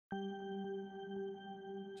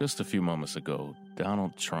Just a few moments ago,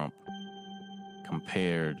 Donald Trump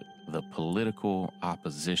compared the political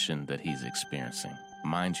opposition that he's experiencing,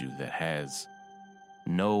 mind you, that has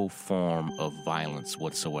no form of violence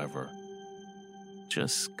whatsoever,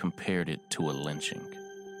 just compared it to a lynching.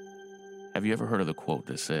 Have you ever heard of the quote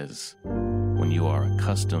that says, when you are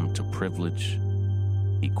accustomed to privilege,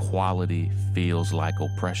 equality feels like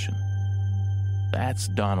oppression? That's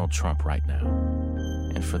Donald Trump right now.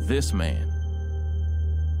 And for this man,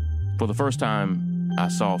 for the first time, I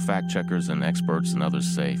saw fact checkers and experts and others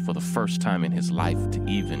say, for the first time in his life, to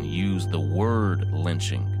even use the word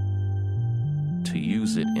lynching, to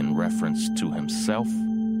use it in reference to himself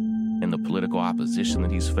and the political opposition that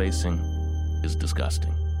he's facing is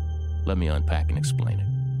disgusting. Let me unpack and explain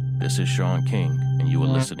it. This is Sean King, and you are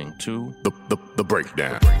listening to The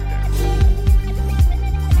Breakdown.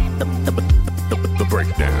 The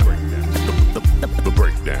Breakdown. The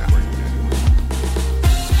Breakdown.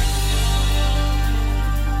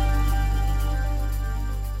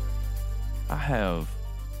 I have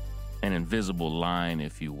an invisible line,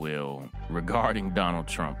 if you will, regarding Donald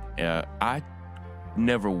Trump. I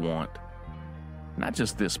never want, not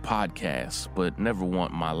just this podcast, but never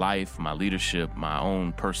want my life, my leadership, my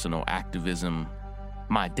own personal activism,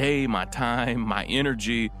 my day, my time, my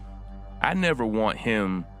energy. I never want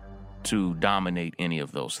him to dominate any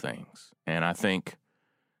of those things. And I think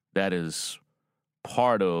that is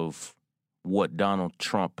part of what Donald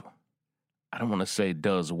Trump, I don't want to say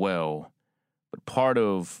does well, but part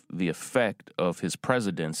of the effect of his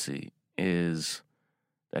presidency is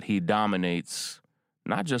that he dominates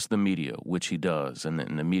not just the media, which he does, and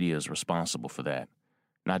the media is responsible for that,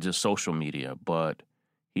 not just social media, but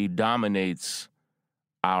he dominates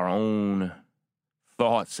our own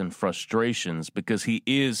thoughts and frustrations because he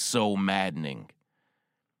is so maddening.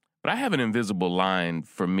 But I have an invisible line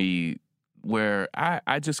for me where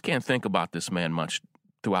I just can't think about this man much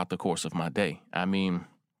throughout the course of my day. I mean,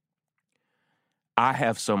 I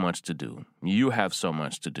have so much to do. You have so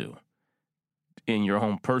much to do in your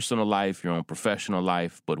own personal life, your own professional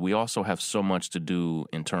life, but we also have so much to do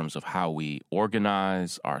in terms of how we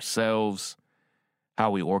organize ourselves,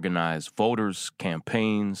 how we organize voters,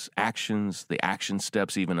 campaigns, actions, the action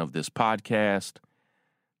steps even of this podcast,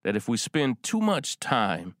 that if we spend too much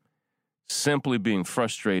time simply being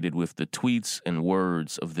frustrated with the tweets and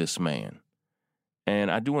words of this man,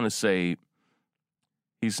 and I do want to say,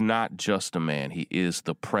 he's not just a man. He is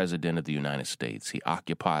the president of the United States. He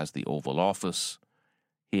occupies the Oval Office.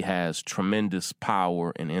 He has tremendous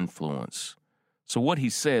power and influence. So what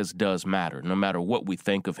he says does matter, no matter what we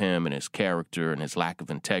think of him and his character and his lack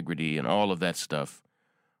of integrity and all of that stuff.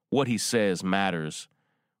 What he says matters,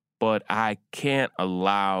 but I can't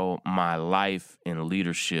allow my life and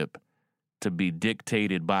leadership to be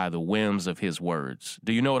dictated by the whims of his words.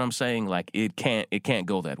 Do you know what I'm saying? Like, it can't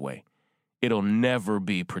go that way. It'll never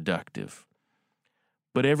be productive.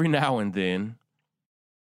 But every now and then,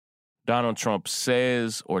 Donald Trump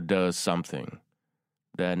says or does something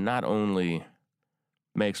that not only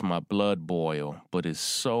makes my blood boil, but is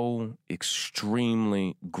so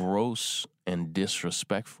extremely gross and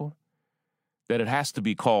disrespectful that it has to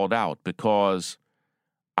be called out, because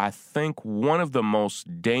I think one of the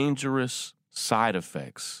most dangerous side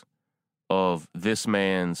effects of this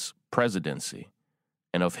man's presidency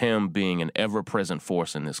and of him being an ever-present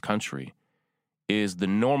force in this country is the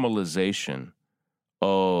normalization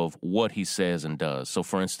of what he says and does. So,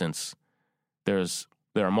 for instance, there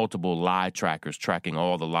are multiple lie trackers tracking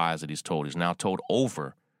all the lies that he's told. He's now told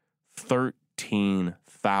over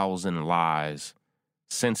 13,000 lies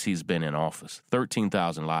since he's been in office.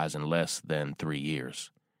 13,000 lies in less than 3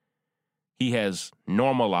 years. He has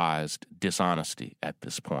normalized dishonesty at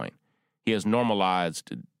this point. He has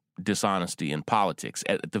normalized dishonesty in politics.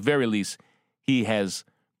 At the very least, he has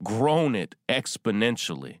grown it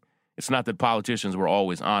exponentially. It's not that politicians were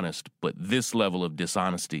always honest, but this level of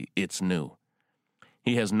dishonesty, it's new.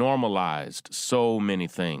 He has normalized so many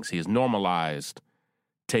things. He has normalized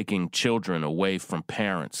taking children away from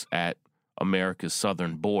parents at America's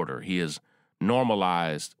southern border. He has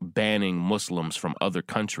normalized banning Muslims from other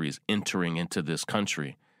countries entering into this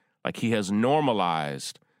country. Like, he has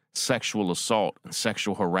normalized sexual assault and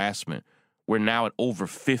sexual harassment. We're now at over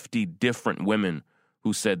 50 different women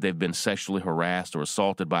who said they've been sexually harassed or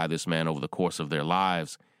assaulted by this man over the course of their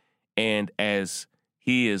lives. And as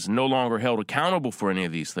he is no longer held accountable for any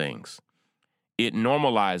of these things, it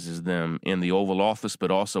normalizes them in the Oval Office,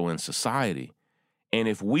 but also in society. And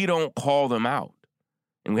if we don't call them out,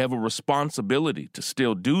 and we have a responsibility to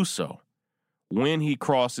still do so, when he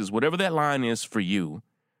crosses whatever that line is for you,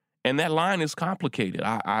 and that line is complicated,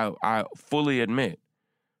 I fully admit.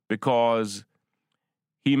 because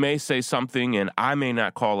he may say something and I may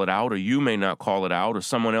not call it out, or you may not call it out, or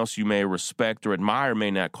someone else you may respect or admire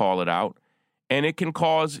may not call it out. And it can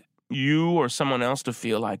cause you or someone else to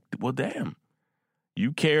feel like, well, damn,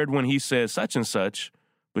 you cared when he said such and such,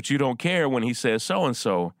 but you don't care when he says so and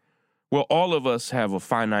so. Well, all of us have a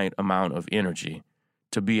finite amount of energy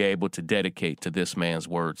to be able to dedicate to this man's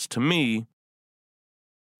words. To me,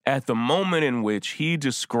 at the moment in which he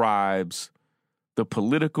describes the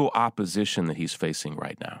political opposition that he's facing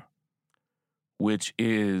right now, which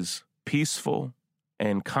is peaceful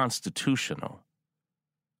and constitutional,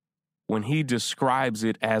 when he describes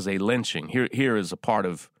it as a lynching, here is a part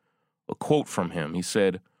of a quote from him. He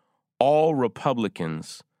said, "All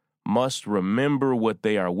Republicans must remember what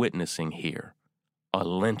they are witnessing here, a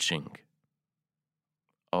lynching."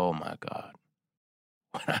 Oh, my God.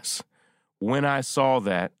 When I saw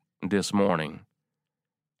that this morning,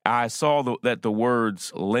 I saw that the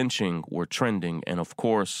words lynching were trending, and of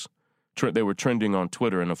course, they were trending on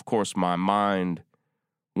Twitter, and of course, my mind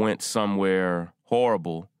went somewhere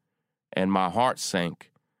horrible, and my heart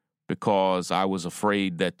sank because I was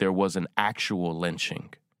afraid that there was an actual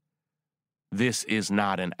lynching. This is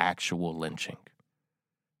not an actual lynching.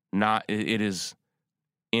 It is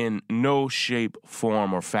in no shape,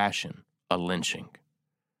 form, or fashion a lynching.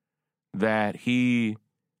 That he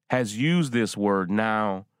has used this word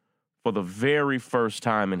now for the very first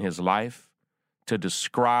time in his life to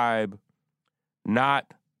describe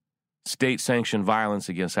not state-sanctioned violence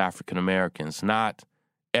against African Americans, not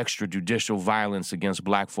extrajudicial violence against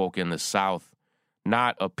black folk in the South,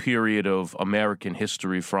 not a period of American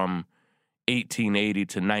history from 1880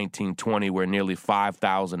 to 1920 where nearly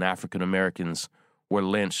 5,000 African Americans were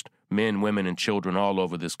lynched, men, women, and children all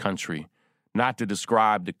over this country, not to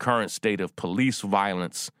describe the current state of police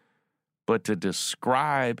violence, but to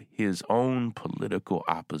describe his own political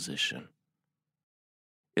opposition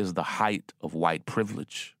is the height of white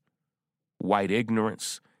privilege, white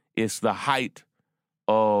ignorance. It's the height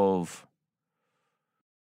of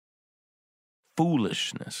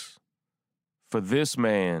foolishness for this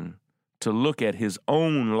man to look at his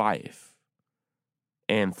own life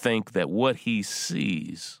and think that what he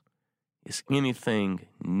sees is anything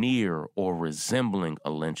near or resembling a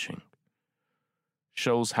lynching.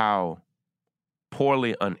 Shows how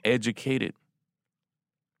poorly uneducated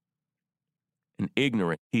and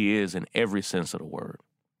ignorant he is in every sense of the word.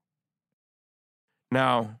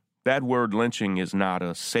 Now, that word lynching is not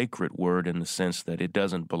a sacred word in the sense that it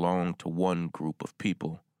doesn't belong to one group of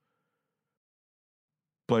people.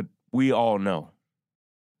 But we all know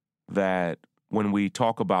that when we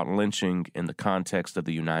talk about lynching in the context of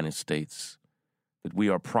the United States, that we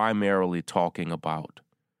are primarily talking about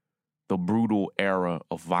the brutal era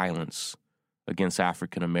of violence against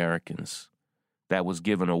African Americans that was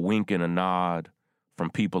given a wink and a nod from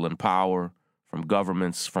people in power, from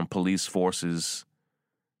governments, from police forces,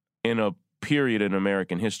 in a period in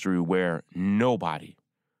American history where nobody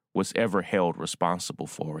was ever held responsible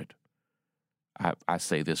for it. I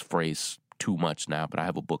say this phrase too much now, but I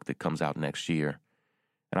have a book that comes out next year.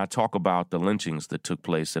 And I talk about the lynchings that took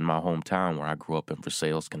place in my hometown where I grew up in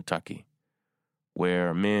Versailles, Kentucky,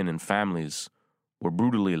 where men and families were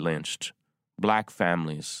brutally lynched, black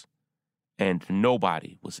families, and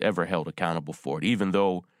nobody was ever held accountable for it, even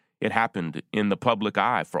though it happened in the public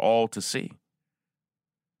eye for all to see.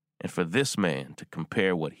 And for this man to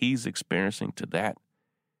compare what he's experiencing to that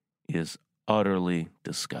is utterly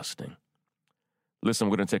disgusting.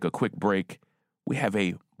 Listen, we're going to take a quick break. We have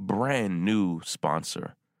a brand new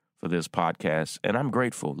sponsor for this podcast, and I'm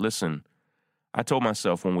grateful. Listen, I told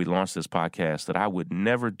myself when we launched this podcast that I would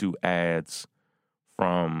never do ads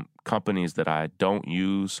from companies that I don't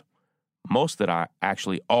use, most that I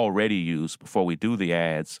actually already use before we do the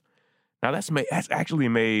ads. Now, that's actually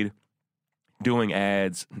made doing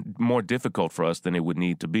ads more difficult for us than it would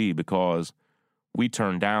need to be because we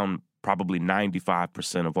turn down probably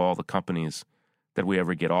 95% of all the companies that we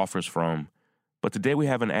ever get offers from. But today we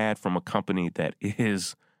have an ad from a company that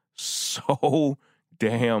is so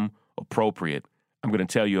damn appropriate. I'm going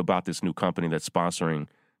to tell you about this new company that's sponsoring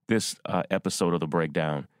this episode of The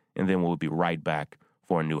Breakdown, and then we'll be right back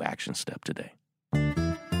for a new action step today.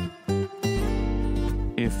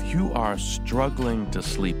 If you are struggling to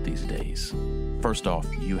sleep these days, first off,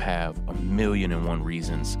 you have 1,000,001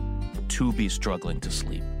 reasons to be struggling to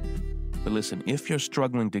sleep. But listen, if you're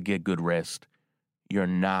struggling to get good rest, you're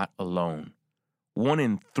not alone. 1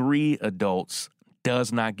 in 3 adults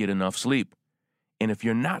does not get enough sleep. And if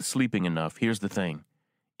you're not sleeping enough, here's the thing.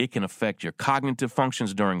 It can affect your cognitive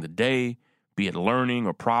functions during the day, be it learning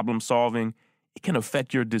or problem solving. It can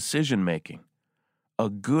affect your decision making. A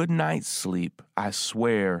good night's sleep, I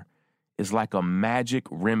swear, is like a magic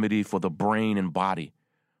remedy for the brain and body.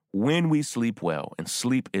 When we sleep well, and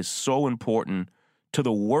sleep is so important to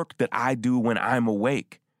the work that I do when I'm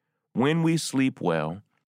awake. When we sleep well,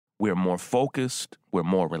 we're more focused, we're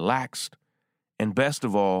more relaxed, and best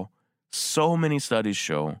of all, so many studies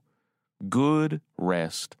show good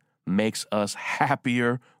rest makes us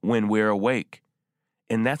happier when we're awake.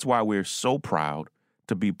 And that's why we're so proud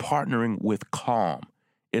to be partnering with Calm.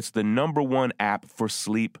 It's the #1 app for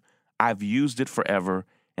sleep. I've used it forever,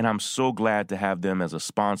 and I'm so glad to have them as a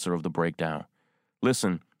sponsor of The Breakdown.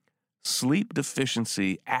 Listen, sleep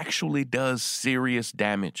deficiency actually does serious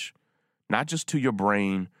damage, not just to your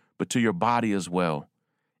brain, but to your body as well.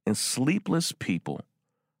 And sleepless people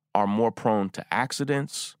are more prone to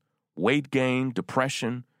accidents, weight gain,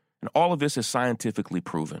 depression, and all of this is scientifically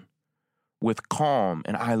proven. With Calm,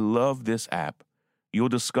 and I love this app, you'll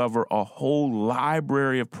discover a whole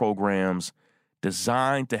library of programs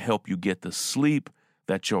designed to help you get the sleep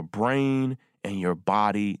that your brain and your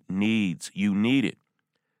body needs. You need it.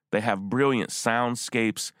 They have brilliant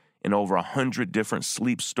soundscapes and over 100 different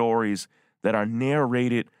sleep stories that are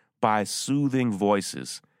narrated by soothing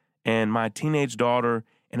voices. And my teenage daughter,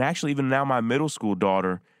 and actually even now my middle school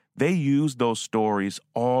daughter, they use those stories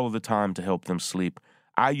all of the time to help them sleep.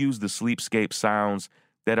 I use the sleepscape sounds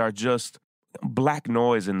that are just black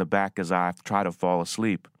noise in the back as I try to fall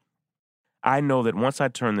asleep. I know that once I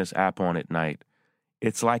turn this app on at night,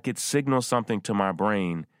 it's like it signals something to my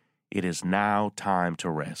brain. It is now time to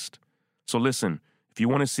rest. So listen, if you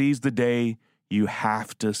want to seize the day, you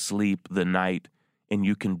have to sleep the night, and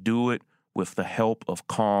you can do it with the help of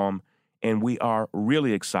Calm. And we are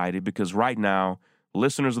really excited because right now,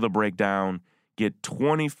 listeners of The Breakdown get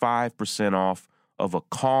 25% off of a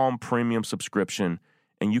Calm premium subscription.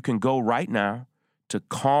 And you can go right now to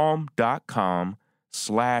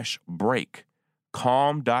calm.com/break.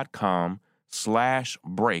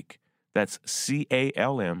 Calm.com/break. That's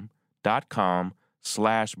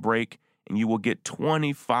CALM.com/break. And you will get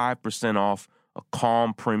 25% off a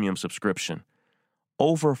Calm premium subscription.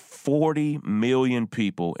 Over 40 million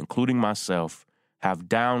people, including myself, have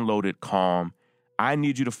downloaded Calm. I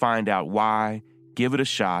need you to find out why. Give it a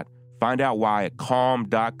shot. Find out why at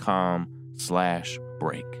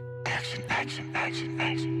calm.com/break. Action, action, action,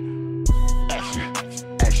 action. Action,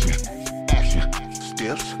 action, action.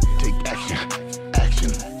 Steps, take action.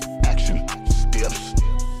 Action, action, steps.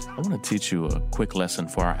 I want to teach you a quick lesson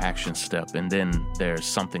for our action step, and then there's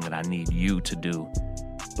something that I need you to do.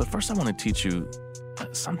 But first, I want to teach you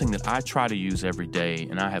something that I try to use every day,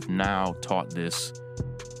 and I have now taught this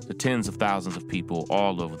to tens of thousands of people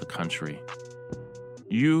all over the country.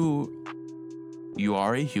 You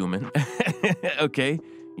are a human, okay?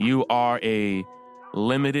 You are a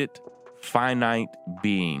limited, finite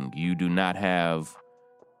being. You do not have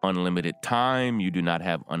unlimited time. You do not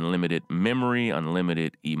have unlimited memory,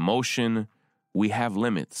 unlimited emotion. We have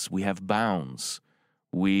limits. We have bounds.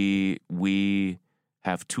 We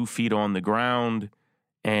have 2 feet on the ground,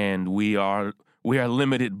 and we are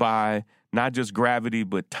limited by not just gravity,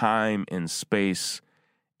 but time and space.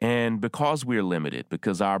 And because we're limited,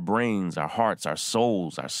 because our brains, our hearts, our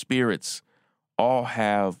souls, our spirits all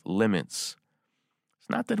have limits, it's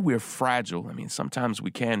not that we're fragile. I mean, sometimes we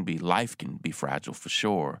can be. Life can be fragile for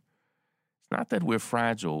sure. It's not that we're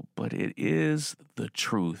fragile, but it is the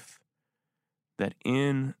truth that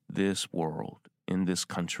in this world, in this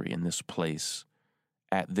country, in this place,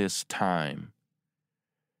 at this time,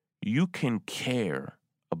 you can care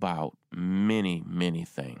about many, many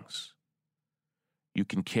things. You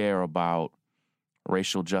can care about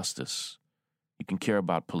racial justice. You can care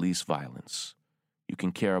about police violence. You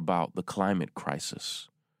can care about the climate crisis.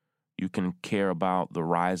 You can care about the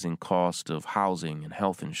rising cost of housing and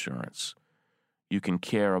health insurance. You can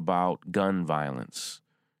care about gun violence.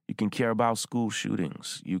 You can care about school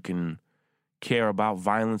shootings. You can care about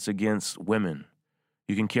violence against women.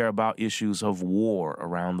 You can care about issues of war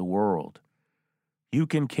around the world. You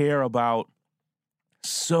can care about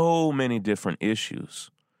so many different issues.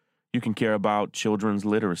 You can care about children's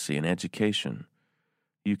literacy and education.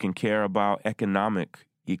 You can care about economic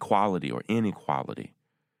equality or inequality.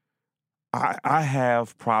 I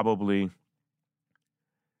have probably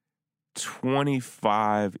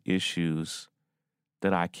 25 issues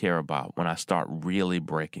that I care about when I start really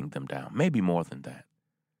breaking them down, maybe more than that.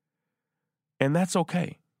 And that's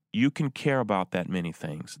okay. You can care about that many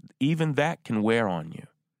things. Even that can wear on you.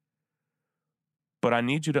 But I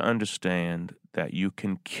need you to understand that you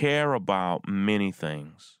can care about many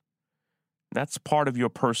things. That's part of your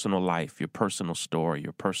personal life, your personal story,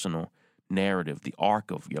 your personal narrative, the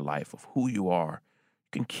arc of your life, of who you are.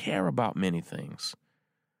 can care about many things,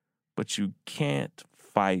 but you can't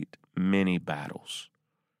fight many battles.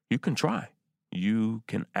 You can try. You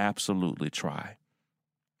can absolutely try.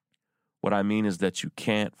 What I mean is that you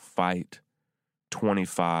can't fight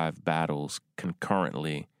 25 battles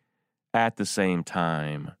concurrently at the same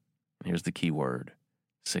time. And here's the key word: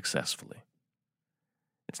 successfully.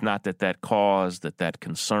 It's not that cause, that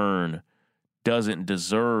concern doesn't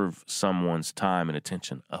deserve someone's time and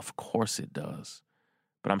attention. Of course it does.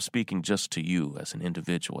 But I'm speaking just to you as an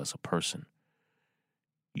individual, as a person.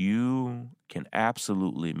 You can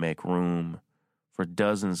absolutely make room for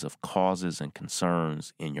dozens of causes and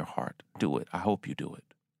concerns in your heart. Do it. I hope you do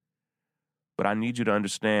it. But I need you to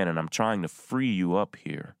understand, and I'm trying to free you up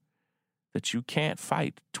here, that you can't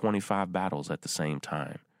fight 25 battles at the same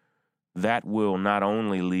time. That will not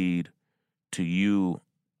only lead to you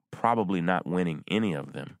probably not winning any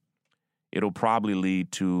of them, it'll probably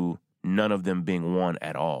lead to none of them being won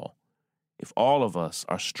at all. If all of us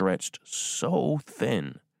are stretched so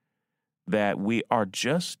thin that we are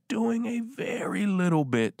just doing a very little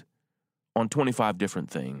bit on 25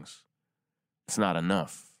 different things, it's not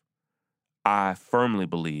enough. I firmly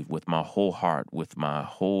believe with my whole heart, with my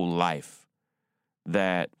whole life,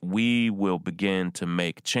 that we will begin to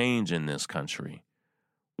make change in this country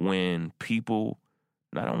when people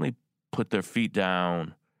not only put their feet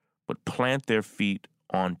down, but plant their feet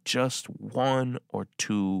on just one or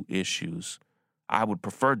two issues. I would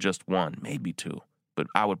prefer just one, maybe two, but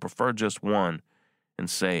I would prefer just one, and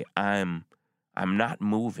say, I'm not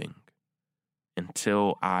moving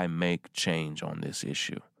until I make change on this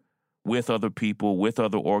issue with other people, with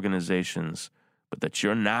other organizations, but that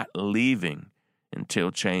you're not leaving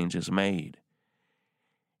until change is made.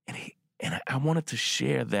 And I wanted to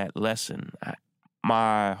share that lesson.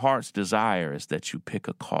 My heart's desire is that you pick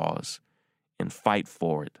a cause and fight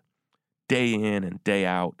for it day in and day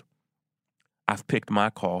out. I've picked my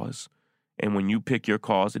cause, and when you pick your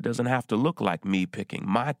cause, it doesn't have to look like me picking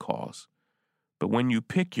my cause. But when you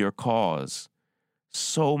pick your cause,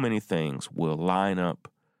 so many things will line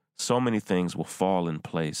up, so many things will fall in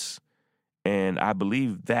place, and I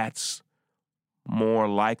believe that's more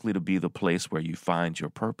likely to be the place where you find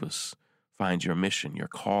your purpose, find your mission, your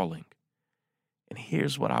calling. And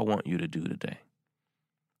here's what I want you to do today.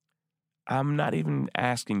 I'm not even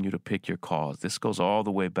asking you to pick your cause. This goes all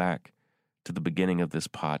the way back to the beginning of this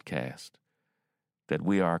podcast, that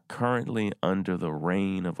we are currently under the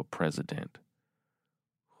reign of a president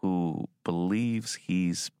who believes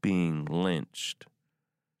he's being lynched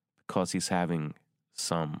because he's having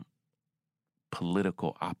some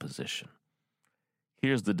political opposition.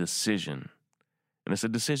 Here's the decision, and it's a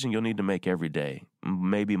decision you'll need to make every day,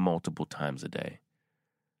 maybe multiple times a day.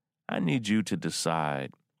 I need you to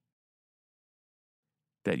decide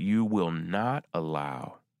that you will not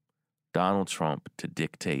allow Donald Trump to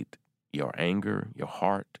dictate your anger, your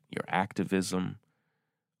heart, your activism.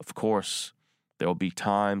 Of course, there will be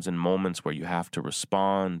times and moments where you have to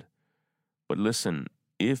respond. But listen,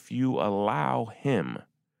 if you allow him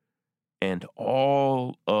and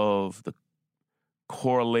all of the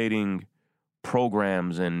correlating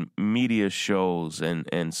programs and media shows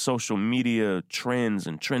and social media trends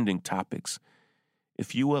and trending topics,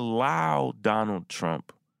 if you allow Donald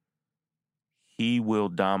Trump, he will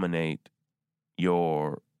dominate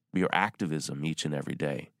your activism each and every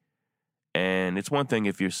day. And it's one thing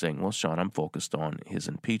if you're saying, well, Sean, I'm focused on his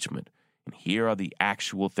impeachment, and here are the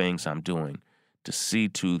actual things I'm doing to see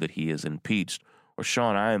to that he is impeached. Or,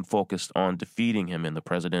 Sean, I am focused on defeating him in the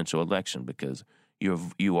presidential election because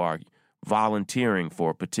you are volunteering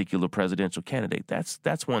for a particular presidential candidate.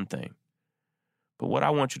 That's one thing. But what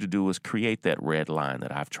I want you to do is create that red line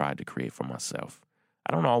that I've tried to create for myself.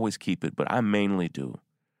 I don't always keep it, but I mainly do.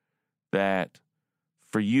 That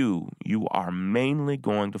for you are mainly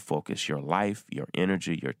going to focus your life, your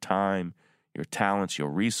energy, your time, your talents, your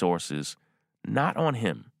resources, not on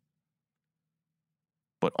him,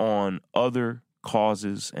 but on other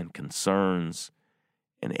causes and concerns.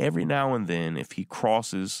 And every now and then, if he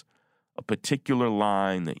crosses a particular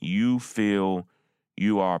line that you feel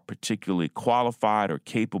you are particularly qualified or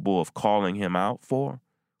capable of calling him out for,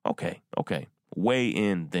 okay, weigh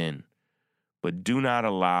in then. But do not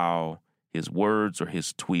allow his words or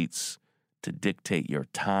his tweets to dictate your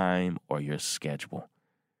time or your schedule.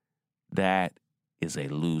 That is a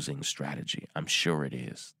losing strategy. I'm sure it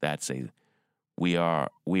is. We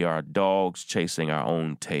are dogs chasing our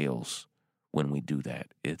own tails when we do that.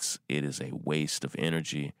 It is a waste of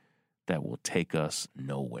energy that will take us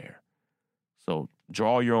nowhere. So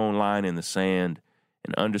draw your own line in the sand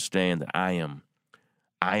and understand that I am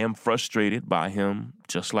I am frustrated by him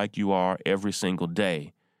just like you are every single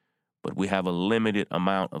day, but we have a limited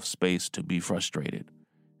amount of space to be frustrated.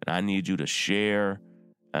 And I need you to share,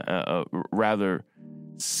 rather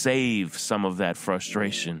save some of that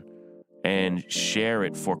frustration and share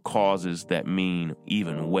it for causes that mean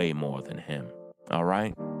even way more than him. All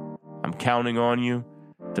right? I'm counting on you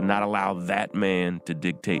to not allow that man to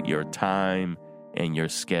dictate your time and your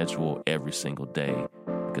schedule every single day,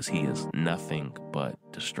 because he is nothing but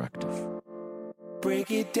destructive.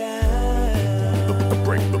 Break it down. The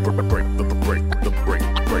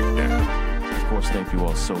breakdown. Of course, thank you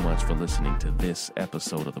all so much for listening to this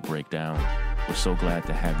episode of The Breakdown. We're so glad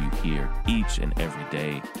to have you here each and every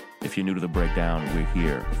day. If you're new to The Breakdown, we're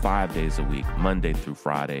here 5 days a week, Monday through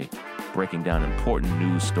Friday, breaking down important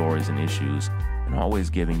news stories and issues, and always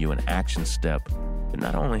giving you an action step to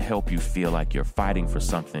not only help you feel like you're fighting for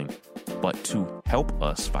something, but to help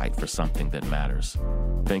us fight for something that matters.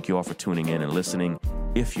 Thank you all for tuning in and listening.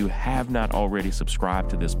 If you have not already subscribed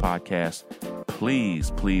to this podcast,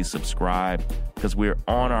 please subscribe, because we're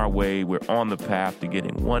on our way. We're on the path to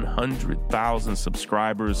getting 100,000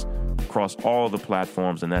 subscribers across all the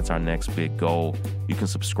platforms, and that's our next big goal. You can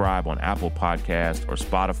subscribe on Apple Podcasts or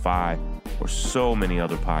Spotify or so many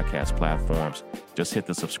other podcast platforms. Just hit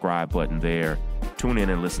the subscribe button there. Tune in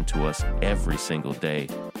and listen to us every single day.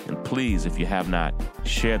 And please, if you have not,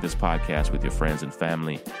 share this podcast with your friends and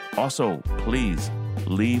family. Also, please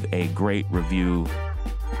leave a great review.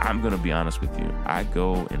 I'm going to be honest with you. I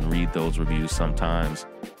go and read those reviews sometimes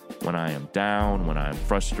when I am down, when I'm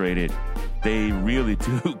frustrated. They really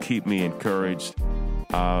do keep me encouraged.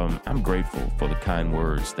 I'm grateful for the kind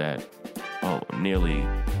words that, nearly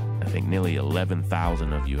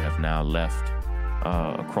 11,000 of you have now left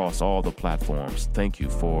across all the platforms. Thank you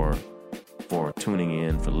for tuning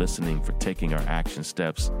in, for listening, for taking our action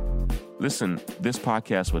steps. Listen, this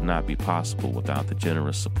podcast would not be possible without the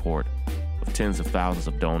generous support of tens of thousands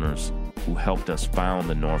of donors who helped us found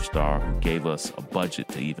the North Star, who gave us a budget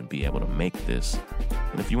to even be able to make this.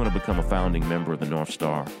 And if you want to become a founding member of the North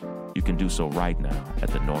Star, you can do so right now at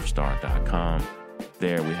thenorthstar.com.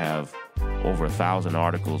 There we have over 1,000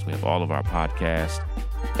 articles. We have all of our podcasts.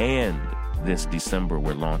 And this December,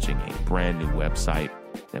 we're launching a brand new website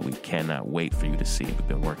that we cannot wait for you to see. We've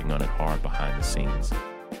been working on it hard behind the scenes.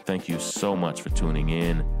 Thank you so much for tuning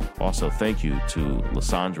in. Also, thank you to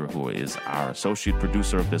Lysandra, who is our associate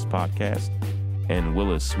producer of this podcast, and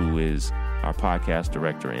Willis, who is our podcast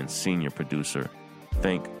director and senior producer.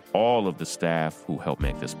 Thank all of the staff who helped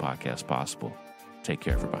make this podcast possible. Take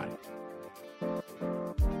care, everybody.